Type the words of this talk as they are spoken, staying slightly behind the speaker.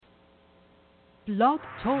Blog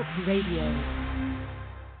Talk Radio.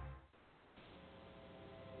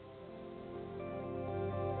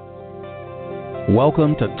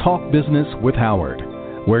 Welcome to Talk Business with Howard,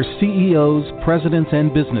 where CEOs, presidents,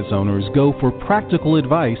 and business owners go for practical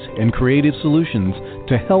advice and creative solutions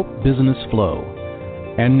to help business flow.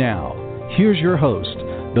 And now, here's your host,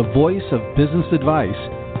 the voice of business advice,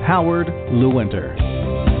 Howard Lewinter.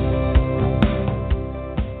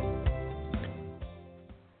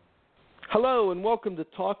 Hello and welcome to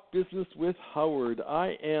Talk Business with Howard.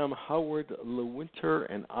 I am Howard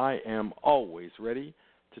Lewinter and I am always ready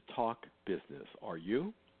to talk business. Are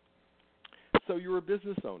you? So you're a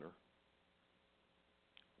business owner.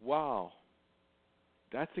 Wow,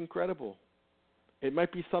 that's incredible. It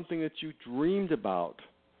might be something that you dreamed about,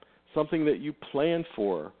 something that you planned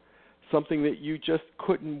for, something that you just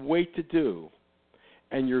couldn't wait to do.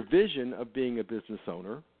 And your vision of being a business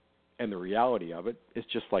owner and the reality of it is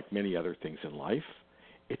just like many other things in life.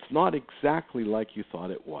 It's not exactly like you thought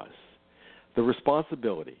it was. The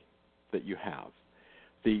responsibility that you have,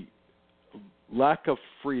 the lack of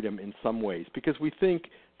freedom in some ways, because we think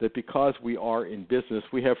that because we are in business,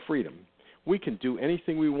 we have freedom. We can do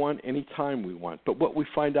anything we want, anytime we want. But what we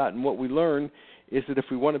find out and what we learn is that if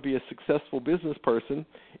we want to be a successful business person,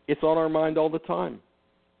 it's on our mind all the time.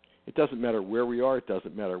 It doesn't matter where we are. It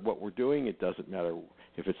doesn't matter what we're doing. It doesn't matter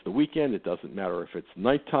if it's the weekend. It doesn't matter if it's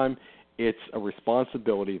nighttime. It's a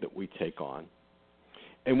responsibility that we take on.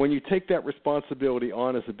 And when you take that responsibility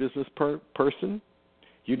on as a business person,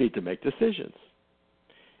 you need to make decisions.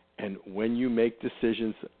 And when you make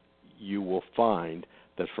decisions, you will find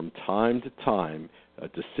that from time to time, a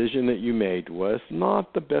decision that you made was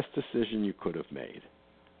not the best decision you could have made.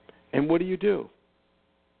 And what do?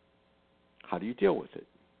 How do you deal with it?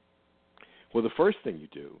 Well, the first thing you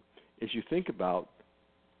do is you think about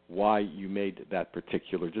why you made that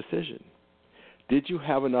particular decision. Did you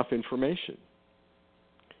have enough information?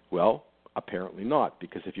 Well, apparently not,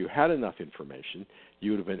 because if you had enough information,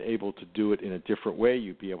 you would have been able to do it in a different way.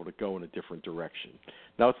 You'd be able to go in a different direction.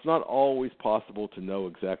 Now, it's not always possible to know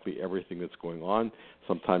exactly everything that's going on.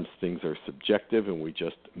 Sometimes things are subjective and we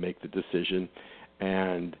just make the decision.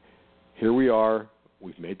 And here we are,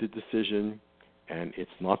 we've made the decision, and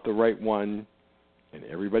it's not the right one, and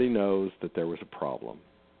everybody knows that there was a problem.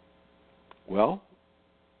 Well,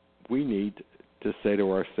 we need to say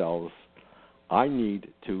to ourselves, I need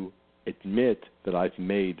to admit that I've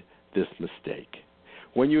made this mistake.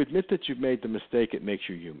 When you admit that you've made the mistake, it makes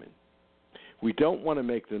you human. We don't want to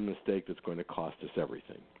make the mistake that's going to cost us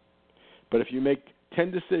everything. But if you make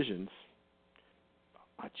 10 decisions,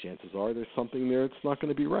 chances are there's something there that's not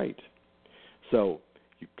going to be right. So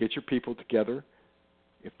you get your people together.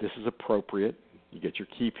 If this is appropriate, you get your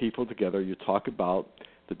key people together. You talk about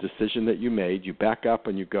the decision that you made. You back up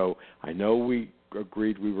and you go, I know we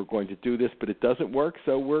agreed we were going to do this, but it doesn't work,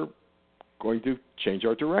 so we're going to change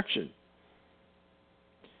our direction.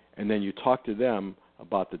 And then you talk to them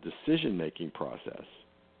about the decision-making process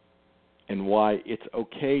and why it's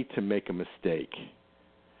okay to make a mistake.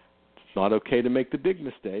 It's not okay to make the big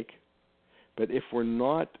mistake, but if we're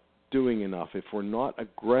not doing enough, if we're not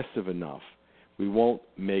aggressive enough, we won't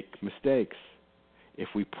make mistakes. If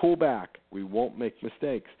we pull back, we won't make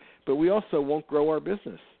mistakes, but we also won't grow our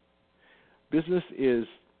business. Business is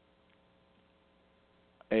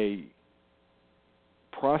a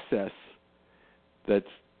process that's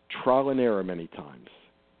trial and error many times.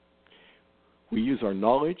 We use our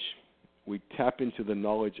knowledge. We tap into the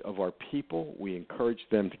knowledge of our people. We encourage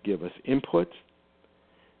them to give us input.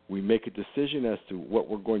 We make a decision as to what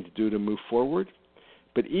we're going to do to move forward.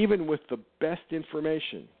 But even with the best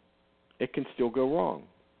information, it can still go wrong.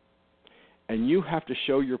 And you have to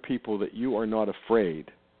show your people that you are not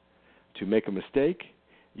afraid to make a mistake.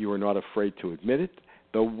 You are not afraid to admit it.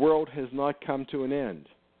 The world has not come to an end,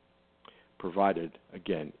 provided,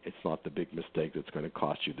 again, it's not the big mistake that's going to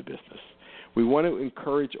cost you the business. We want to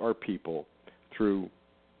encourage our people through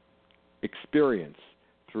experience,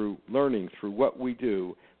 through learning, through what we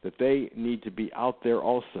do, that they need to be out there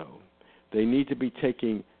also. They need to be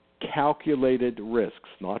taking calculated risks,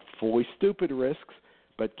 not fully stupid risks,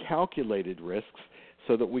 but calculated risks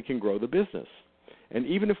so that we can grow the business. And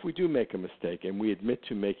even if we do make a mistake and we admit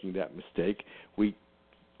to making that mistake, we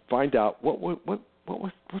find out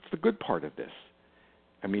what's the good part of this.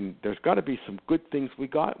 I mean, there's got to be some good things we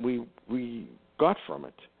got from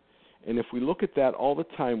it. And if we look at that all the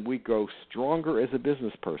time, we grow stronger as a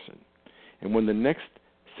business person. And when the next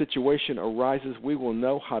situation arises, we will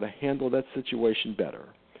know how to handle that situation better.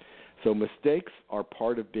 So mistakes are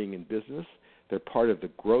part of being in business. They're part of the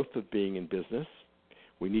growth of being in business.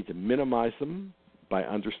 We need to minimize them by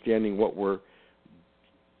understanding what we're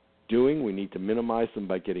doing. We need to minimize them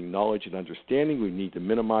by getting knowledge and understanding. We need to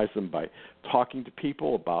minimize them by talking to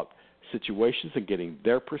people about situations and getting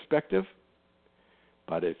their perspective.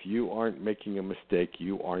 But if you aren't making a mistake,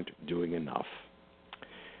 you aren't doing enough.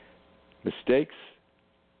 Mistakes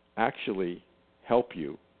actually help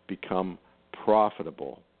you become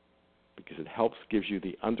profitable because it gives you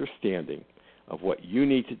the understanding of what you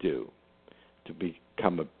need to do to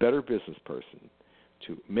become a better business person,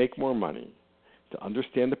 to make more money, to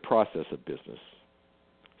understand the process of business.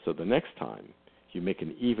 So the next time, you make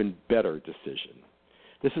an even better decision.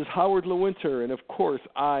 This is Howard Lewinter, and of course,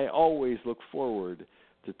 I always look forward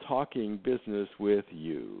to talking business with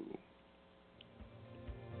you.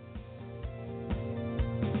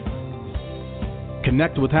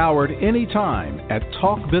 Connect with Howard anytime at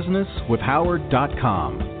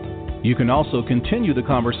talkbusinesswithhoward.com. You can also continue the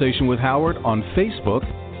conversation with Howard on Facebook,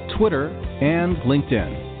 Twitter, and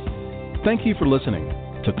LinkedIn. Thank you for listening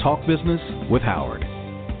to Talk Business with Howard.